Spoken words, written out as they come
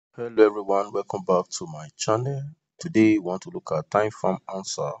Hello everyone, welcome back to my channel. Today we want to look at time farm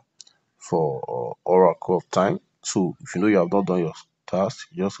answer for Oracle of Time. So if you know you have not done your task,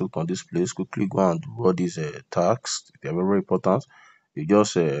 you just click on this place, quickly go and do all these tasks. They are very important. You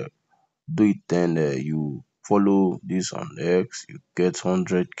just do it, then you follow this on X, you get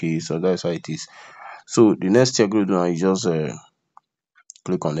 100k. So that's how it is. So the next thing you're going to do now is just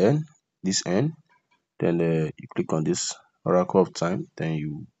click on N, this N. Then you click on this Oracle of Time. Then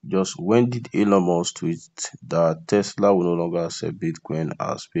you just, when did Elon Musk tweet that Tesla will no longer accept Bitcoin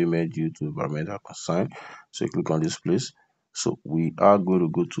as payment due to environmental concern? So you click on this place. So we are going to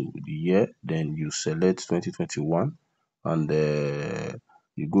go to the year. Then you select 2021, and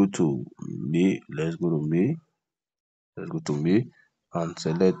you go to May. Let's go to May. Let's go to May and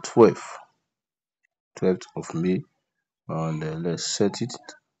select 12th of May, and let's set it.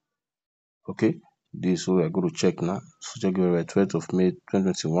 Okay, this, so we're going to check now. So check your 12th of May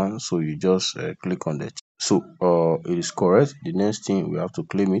 2021. So you just click on that. So it is correct. The next thing, we have to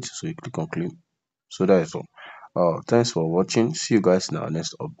claim it, so you click on claim. So that is all. Thanks for watching. See you guys in our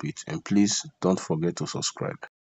next update, and please don't forget to subscribe.